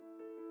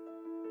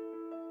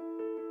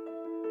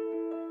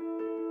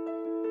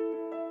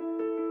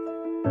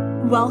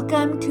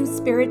Welcome to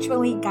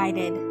Spiritually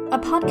Guided, a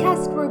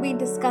podcast where we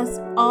discuss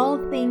all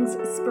things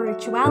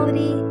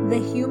spirituality,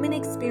 the human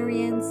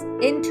experience,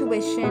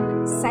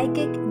 intuition,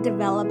 psychic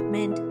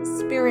development,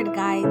 spirit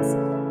guides,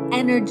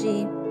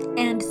 energy,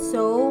 and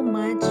so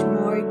much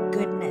more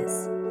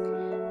goodness.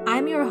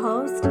 I'm your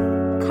host,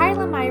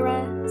 Carla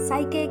Myra,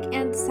 psychic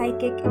and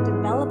psychic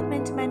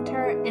development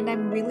mentor, and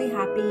I'm really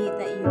happy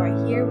that you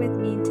are here with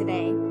me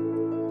today.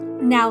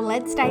 Now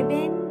let's dive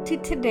in to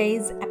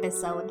today's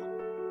episode.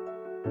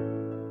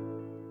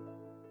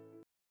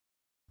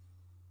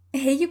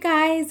 Hey you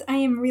guys, I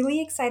am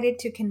really excited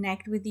to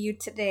connect with you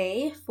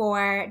today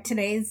for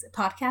today's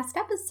podcast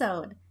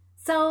episode.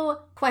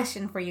 So,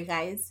 question for you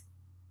guys.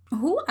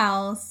 Who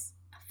else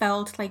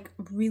felt like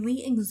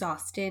really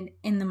exhausted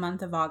in the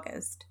month of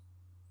August?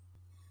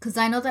 Because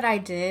I know that I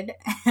did,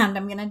 and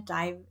I'm going to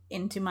dive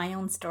into my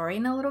own story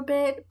in a little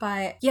bit.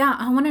 But yeah,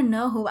 I want to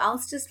know who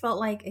else just felt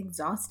like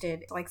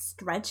exhausted, like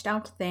stretched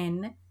out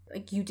thin,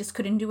 like you just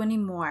couldn't do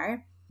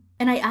anymore.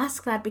 And I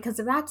ask that because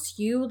if that's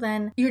you,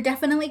 then you're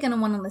definitely going to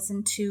want to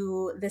listen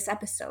to this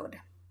episode.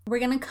 We're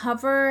going to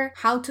cover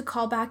how to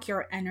call back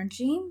your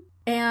energy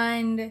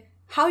and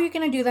how you're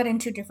going to do that in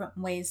two different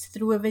ways,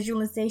 through a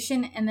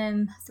visualization and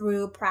then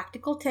through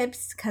practical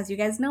tips. Because you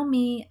guys know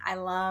me, I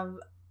love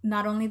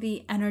not only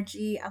the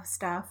energy of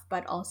stuff,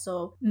 but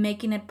also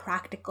making it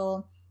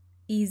practical,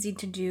 easy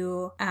to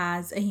do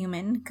as a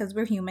human, because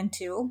we're human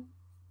too.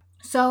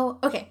 So,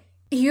 okay,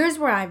 here's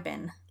where I've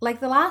been. Like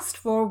the last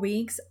 4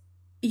 weeks,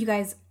 you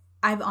guys,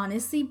 I've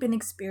honestly been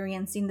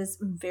experiencing this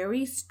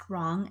very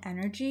strong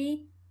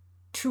energy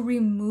to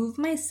remove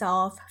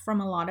myself from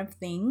a lot of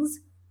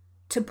things,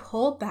 to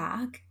pull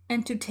back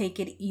and to take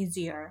it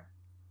easier.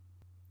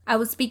 I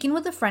was speaking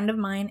with a friend of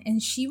mine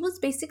and she was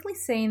basically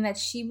saying that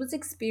she was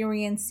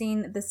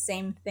experiencing the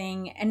same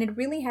thing, and it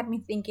really had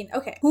me thinking,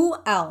 okay, who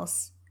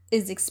else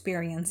is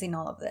experiencing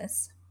all of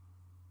this?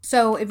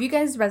 So if you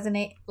guys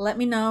resonate, let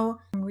me know.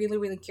 I'm really,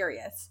 really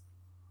curious.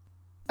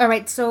 All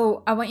right,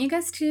 so I want you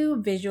guys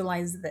to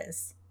visualize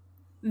this.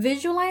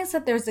 Visualize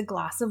that there's a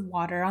glass of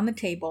water on the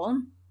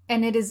table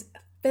and it is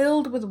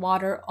filled with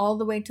water all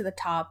the way to the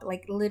top.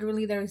 Like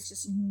literally there is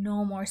just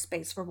no more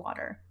space for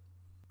water.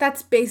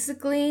 That's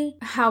basically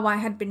how I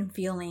had been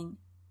feeling.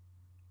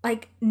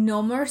 Like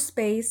no more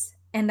space,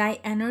 and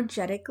I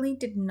energetically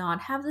did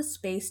not have the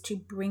space to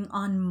bring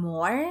on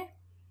more.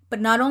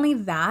 But not only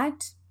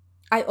that,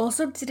 I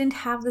also didn't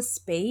have the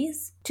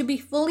space to be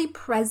fully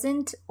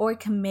present or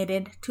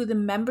committed to the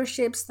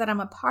memberships that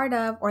I'm a part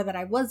of or that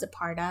I was a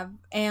part of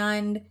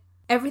and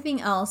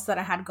everything else that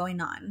I had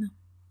going on.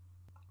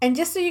 And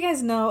just so you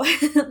guys know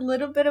a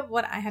little bit of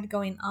what I had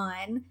going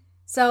on.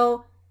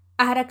 So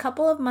I had a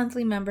couple of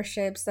monthly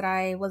memberships that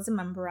I was a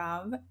member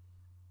of.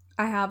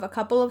 I have a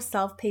couple of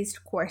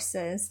self-paced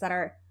courses that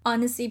are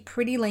honestly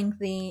pretty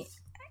lengthy.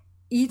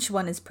 Each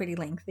one is pretty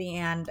lengthy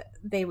and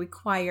they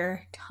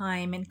require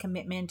time and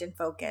commitment and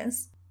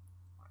focus.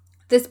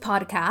 This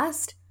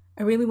podcast,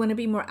 I really want to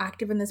be more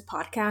active in this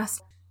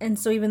podcast. And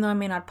so even though I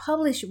may not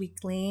publish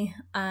weekly,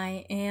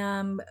 I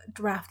am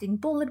drafting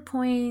bullet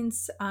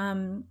points,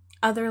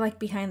 other like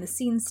behind the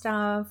scenes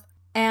stuff.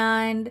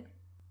 And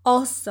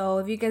also,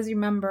 if you guys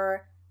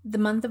remember, the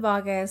month of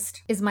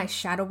August is my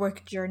shadow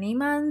work journey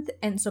month.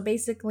 And so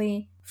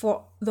basically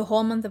for the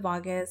whole month of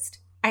August,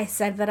 I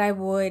said that I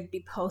would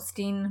be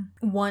posting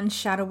one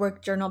shadow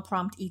work journal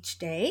prompt each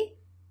day,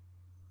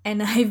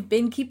 and I've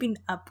been keeping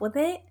up with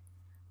it,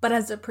 but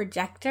as a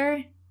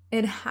projector,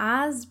 it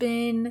has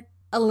been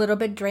a little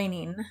bit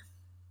draining.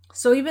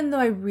 So even though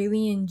I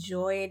really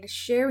enjoyed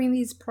sharing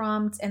these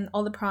prompts, and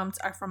all the prompts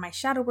are from my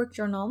shadow work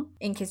journal,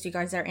 in case you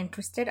guys are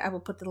interested, I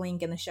will put the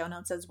link in the show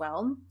notes as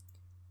well.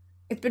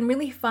 It's been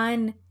really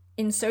fun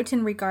in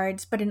certain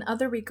regards, but in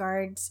other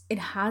regards, it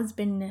has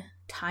been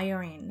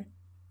tiring.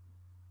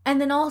 And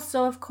then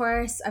also, of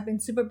course, I've been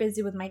super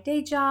busy with my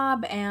day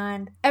job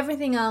and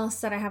everything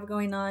else that I have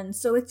going on.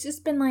 So it's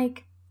just been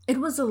like, it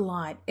was a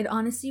lot. It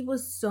honestly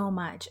was so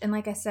much. And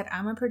like I said,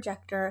 I'm a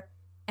projector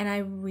and I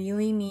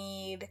really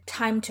need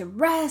time to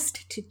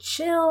rest, to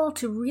chill,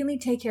 to really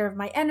take care of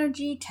my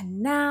energy, to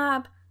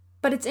nap.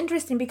 But it's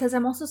interesting because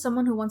I'm also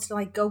someone who wants to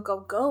like go,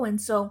 go, go.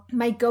 And so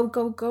my go,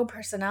 go, go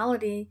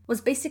personality was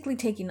basically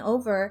taking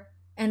over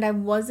and I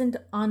wasn't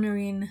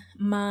honoring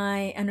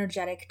my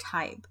energetic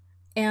type.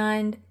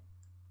 And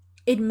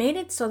it made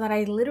it so that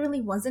I literally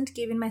wasn't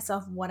giving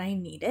myself what I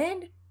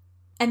needed.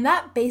 And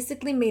that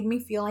basically made me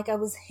feel like I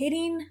was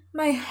hitting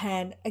my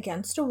head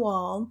against a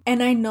wall.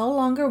 And I no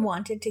longer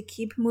wanted to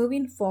keep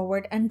moving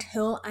forward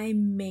until I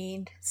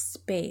made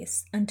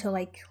space, until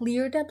I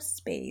cleared up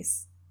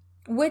space,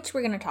 which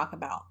we're going to talk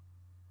about.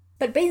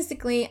 But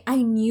basically,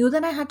 I knew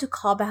that I had to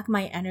call back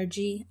my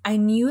energy. I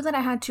knew that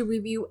I had to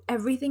review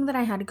everything that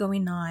I had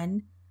going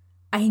on.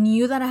 I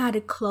knew that I had to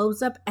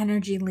close up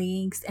energy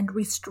leaks and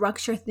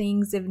restructure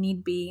things if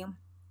need be.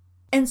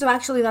 And so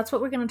actually that's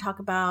what we're going to talk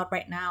about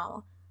right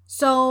now.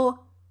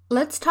 So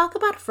let's talk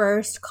about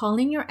first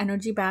calling your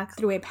energy back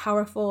through a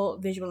powerful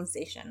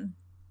visualization.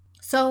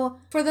 So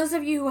for those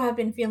of you who have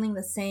been feeling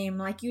the same,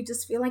 like you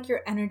just feel like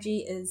your energy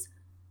is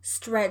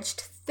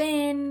stretched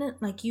thin,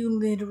 like you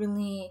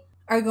literally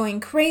are going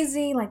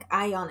crazy. Like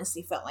I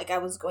honestly felt like I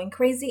was going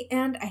crazy,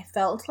 and I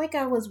felt like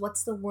I was,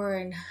 what's the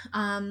word?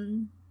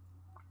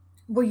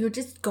 Where you're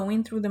just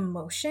going through the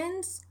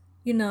motions,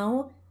 you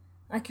know?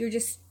 Like you're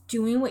just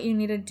doing what you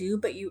need to do,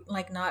 but you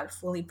like not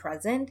fully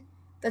present.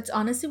 That's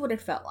honestly what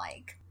it felt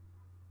like.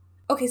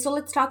 Okay, so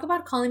let's talk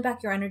about calling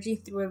back your energy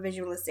through a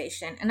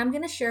visualization. And I'm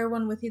going to share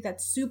one with you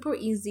that's super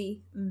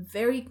easy,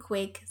 very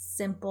quick,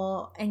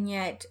 simple, and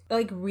yet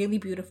like really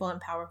beautiful and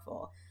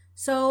powerful.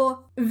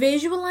 So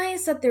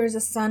visualize that there is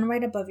a sun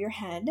right above your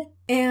head,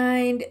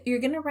 and you're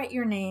going to write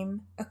your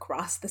name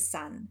across the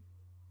sun.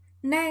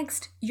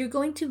 Next, you're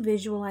going to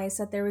visualize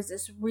that there is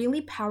this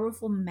really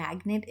powerful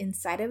magnet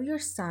inside of your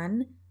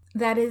sun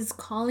that is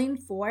calling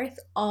forth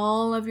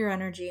all of your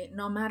energy,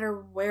 no matter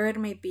where it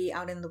may be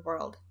out in the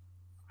world.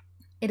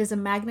 It is a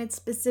magnet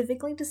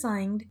specifically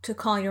designed to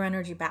call your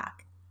energy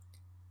back.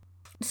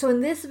 So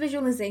in this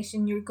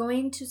visualization, you're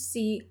going to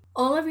see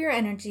all of your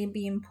energy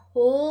being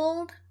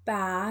pulled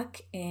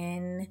back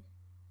and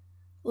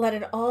let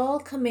it all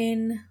come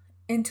in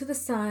into the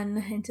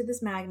sun, into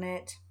this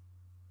magnet.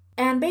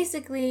 And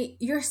basically,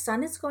 your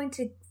sun is going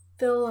to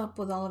fill up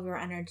with all of your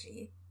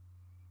energy.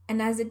 And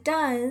as it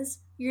does,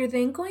 you're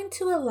then going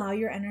to allow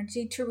your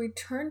energy to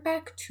return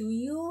back to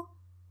you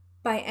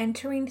by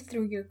entering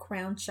through your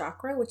crown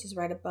chakra, which is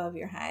right above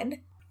your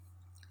head,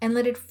 and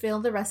let it fill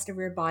the rest of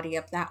your body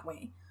up that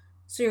way.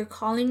 So you're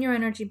calling your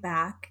energy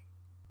back.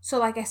 So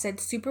like I said,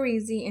 super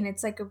easy, and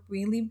it's like a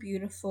really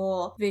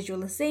beautiful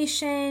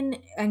visualization,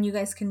 and you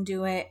guys can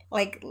do it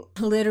like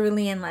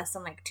literally in less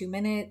than like 2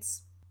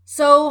 minutes.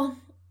 So,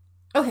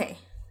 okay,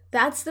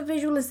 that's the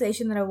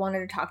visualization that I wanted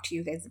to talk to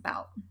you guys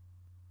about.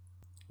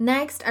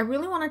 Next, I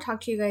really want to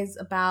talk to you guys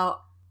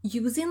about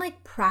using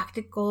like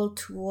practical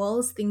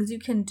tools, things you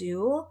can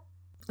do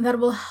that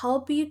will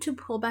help you to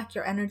pull back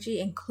your energy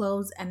and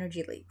close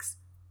energy leaks.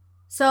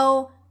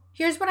 So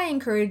here's what I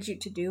encourage you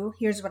to do.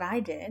 Here's what I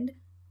did.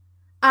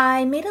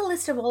 I made a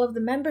list of all of the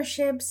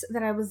memberships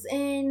that I was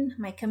in,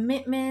 my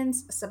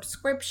commitments,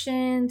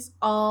 subscriptions,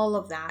 all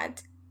of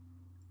that.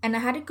 And I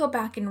had to go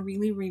back and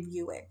really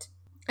review it.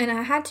 And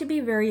I had to be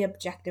very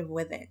objective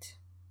with it.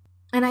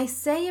 And I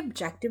say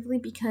objectively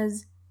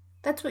because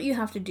that's what you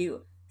have to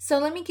do. So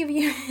let me give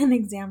you an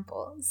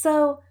example.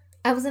 So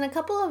I was in a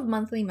couple of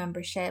monthly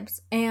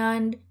memberships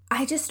and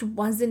I just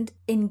wasn't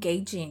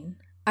engaging.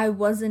 I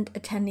wasn't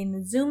attending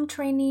the Zoom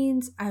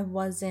trainings. I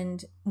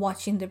wasn't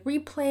watching the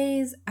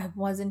replays. I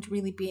wasn't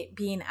really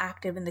being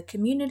active in the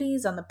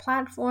communities, on the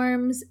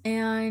platforms.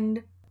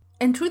 And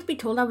truth be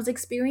told, I was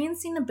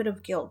experiencing a bit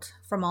of guilt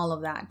from all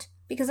of that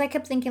because I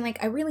kept thinking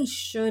like, I really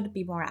should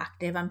be more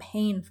active. I'm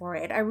paying for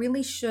it. I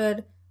really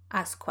should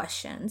ask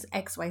questions,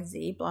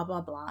 XYZ, blah,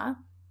 blah, blah.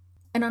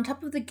 And on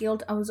top of the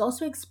guilt, I was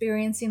also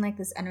experiencing like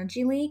this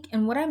energy leak.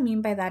 And what I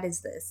mean by that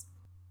is this.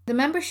 The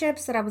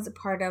memberships that I was a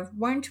part of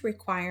weren't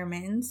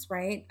requirements,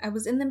 right? I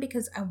was in them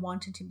because I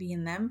wanted to be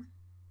in them.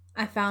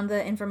 I found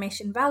the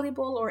information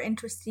valuable or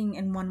interesting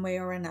in one way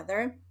or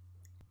another.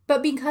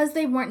 But because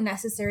they weren't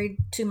necessary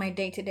to my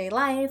day-to-day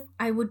life,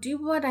 I would do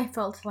what I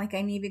felt like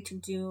I needed to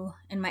do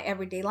in my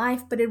everyday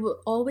life, but it would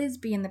always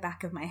be in the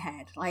back of my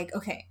head. Like,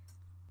 okay,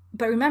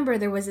 but remember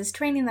there was this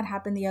training that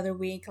happened the other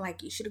week,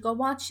 like you should go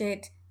watch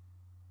it.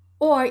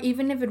 Or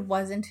even if it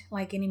wasn't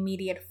like an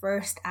immediate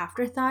first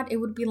afterthought,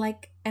 it would be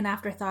like an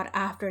afterthought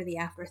after the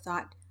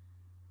afterthought.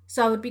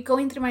 So I would be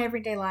going through my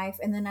everyday life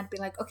and then I'd be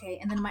like, okay,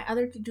 and then my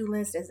other to-do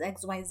list is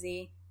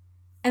XYZ.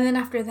 And then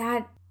after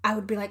that, I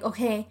would be like,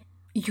 okay,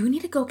 you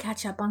need to go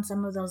catch up on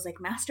some of those like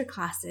master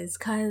classes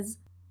because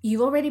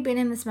you've already been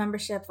in this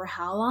membership for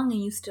how long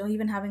and you still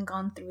even haven't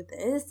gone through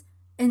this.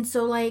 And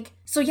so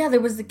yeah, there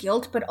was the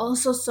guilt, but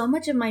also so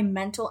much of my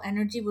mental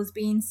energy was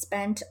being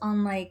spent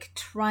on like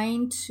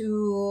trying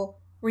to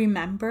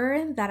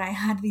remember that I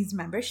had these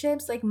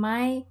memberships. Like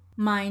my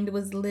mind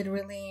was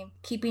literally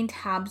keeping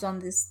tabs on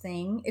this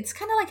thing. It's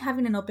kind of like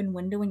having an open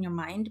window in your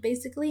mind,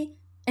 basically.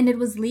 And it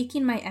was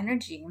leaking my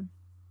energy.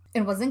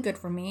 It wasn't good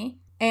for me.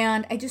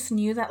 And I just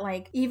knew that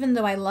like, even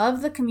though I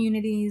love the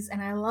communities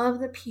and I love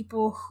the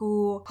people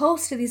who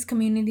host to these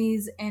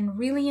communities and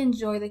really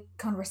enjoy the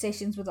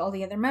conversations with all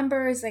the other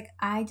members, like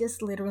I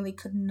just literally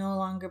could no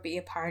longer be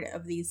a part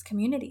of these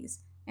communities.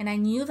 And I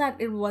knew that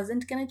it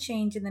wasn't going to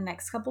change in the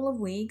next couple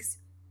of weeks.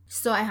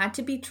 So I had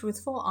to be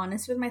truthful,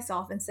 honest with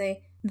myself and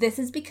say, this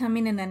is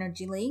becoming an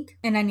energy leak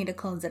and I need to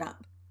close it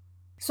up.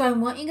 So I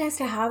want you guys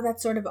to have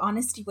that sort of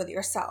honesty with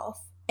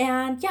yourself.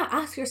 And yeah,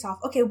 ask yourself,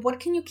 okay,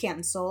 what can you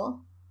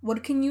cancel?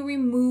 What can you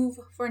remove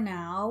for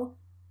now?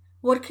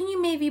 What can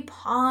you maybe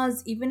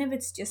pause, even if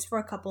it's just for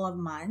a couple of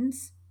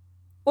months?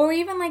 Or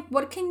even like,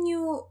 what can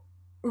you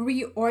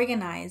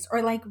reorganize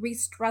or like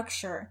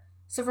restructure?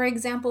 So for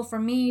example, for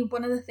me,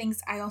 one of the things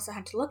I also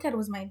had to look at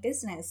was my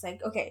business. Like,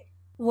 okay,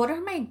 what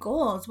are my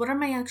goals? What are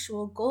my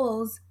actual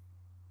goals?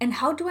 And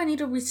how do I need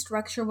to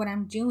restructure what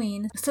I'm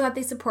doing so that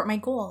they support my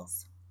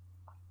goals?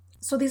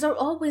 So these are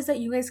all ways that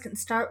you guys can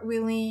start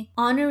really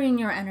honoring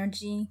your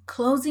energy,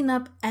 closing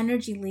up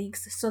energy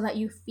leaks so that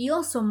you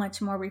feel so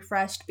much more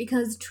refreshed.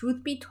 Because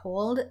truth be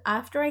told,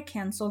 after I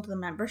canceled the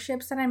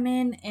memberships that I'm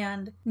in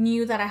and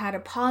knew that I had to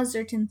pause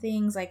certain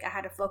things, like I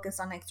had to focus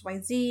on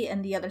XYZ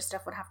and the other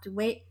stuff would have to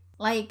wait,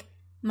 like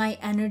my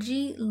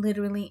energy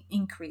literally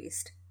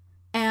increased.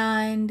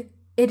 And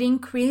it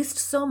increased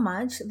so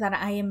much that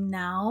I am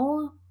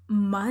now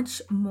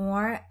much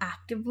more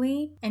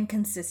actively and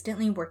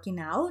consistently working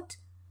out.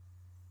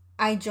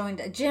 I joined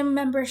a gym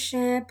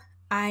membership.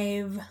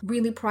 I've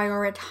really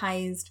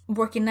prioritized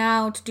working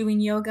out,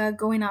 doing yoga,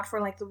 going out for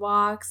like the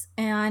walks,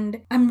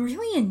 and I'm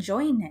really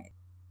enjoying it.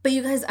 But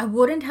you guys, I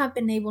wouldn't have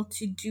been able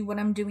to do what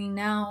I'm doing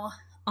now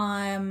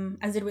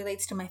as it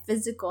relates to my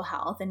physical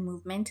health and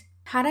movement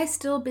had I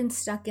still been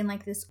stuck in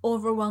like this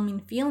overwhelming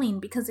feeling,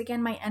 because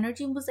again, my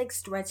energy was like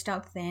stretched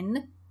out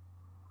thin.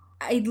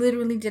 I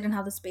literally didn't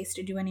have the space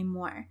to do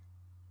anymore.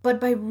 But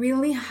by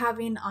really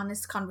having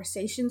honest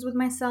conversations with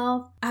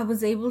myself, I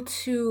was able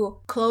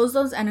to close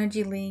those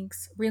energy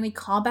leaks, really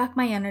call back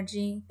my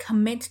energy,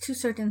 commit to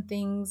certain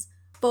things,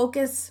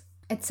 focus,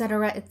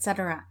 etc.,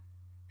 etc.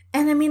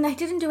 And I mean, I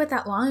didn't do it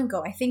that long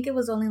ago. I think it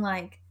was only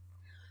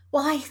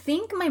I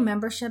think my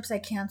memberships I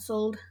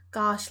canceled,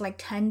 like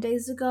 10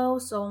 days ago,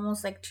 so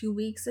almost like 2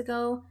 weeks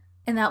ago.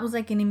 And that was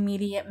like an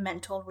immediate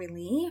mental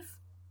relief.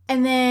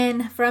 And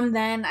then from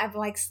then, I've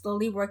like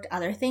slowly worked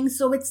other things.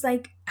 So it's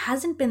like,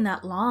 hasn't been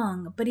that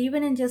long. But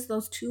even in just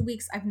those 2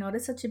 weeks, I've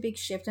noticed such a big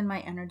shift in my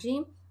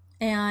energy.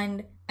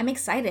 And I'm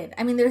excited.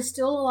 I mean, there's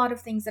still a lot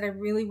of things that I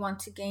really want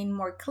to gain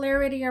more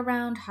clarity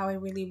around, how I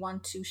really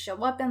want to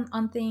show up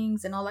on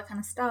things and all that kind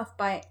of stuff.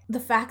 But the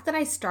fact that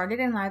I started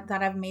and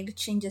that I've made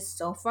changes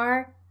so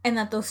far, and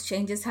that those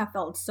changes have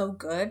felt so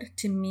good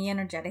to me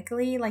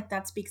energetically, like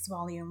that speaks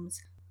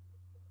volumes.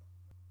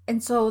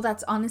 And so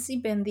that's honestly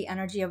been the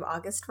energy of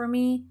August for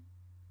me.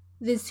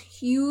 This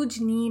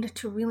huge need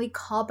to really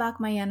call back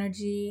my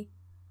energy,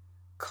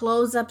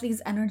 close up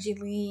these energy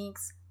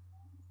leaks,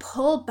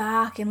 pull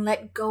back and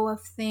let go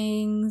of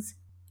things,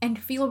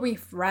 and feel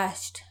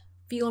refreshed,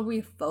 feel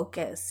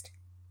refocused.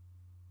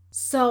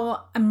 So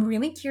I'm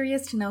really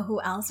curious to know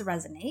who else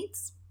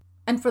resonates.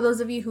 And for those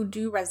of you who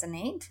do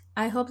resonate,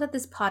 I hope that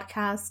this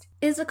podcast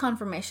is a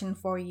confirmation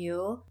for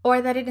you,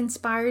 or that it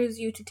inspires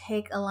you to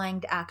take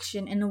aligned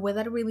action in a way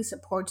that really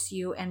supports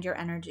you and your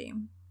energy.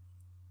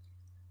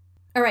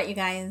 All right, you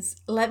guys,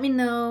 let me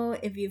know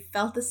if you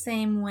felt the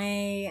same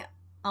way.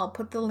 I'll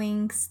put the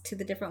links to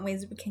the different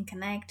ways we can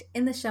connect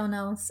in the show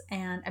notes,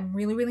 and I'm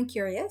really, really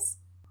curious.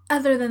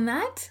 Other than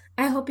that,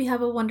 I hope you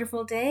have a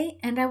wonderful day,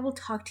 and I will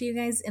talk to you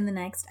guys in the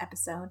next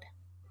episode.